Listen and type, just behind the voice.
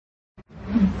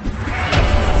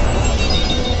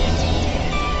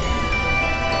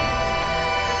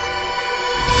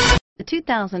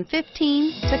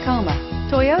2015 Tacoma.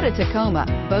 Toyota Tacoma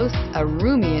boasts a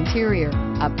roomy interior,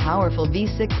 a powerful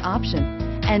V6 option,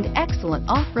 and excellent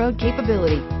off-road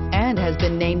capability, and has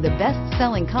been named the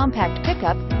best-selling compact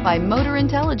pickup by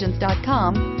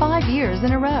MotorIntelligence.com 5 years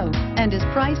in a row, and is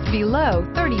priced below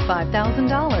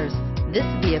 $35,000. This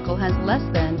vehicle has less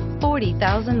than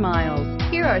 40,000 miles.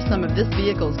 Here are some of this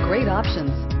vehicle's great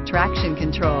options: traction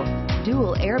control,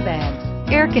 dual airbags,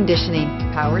 air conditioning,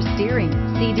 power steering,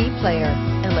 CD player,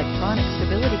 electronic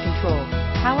stability control,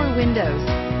 power windows,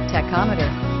 tachometer,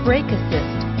 brake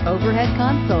assist, overhead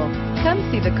console. Come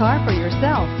see the car for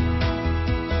yourself.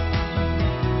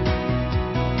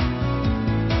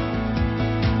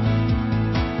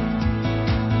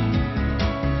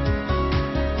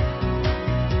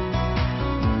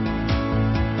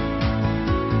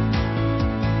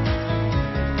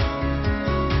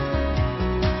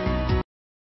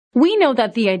 We know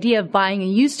that the idea of buying a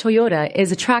used Toyota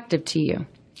is attractive to you.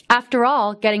 After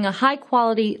all, getting a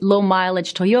high-quality,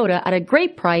 low-mileage Toyota at a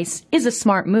great price is a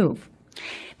smart move.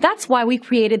 That's why we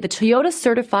created the Toyota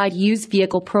Certified Used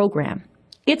Vehicle Program.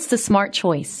 It's the smart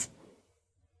choice.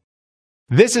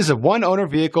 This is a one-owner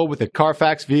vehicle with a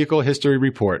Carfax Vehicle History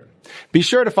Report. Be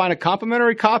sure to find a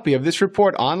complimentary copy of this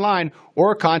report online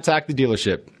or contact the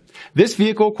dealership. This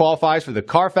vehicle qualifies for the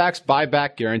Carfax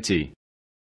Buyback Guarantee.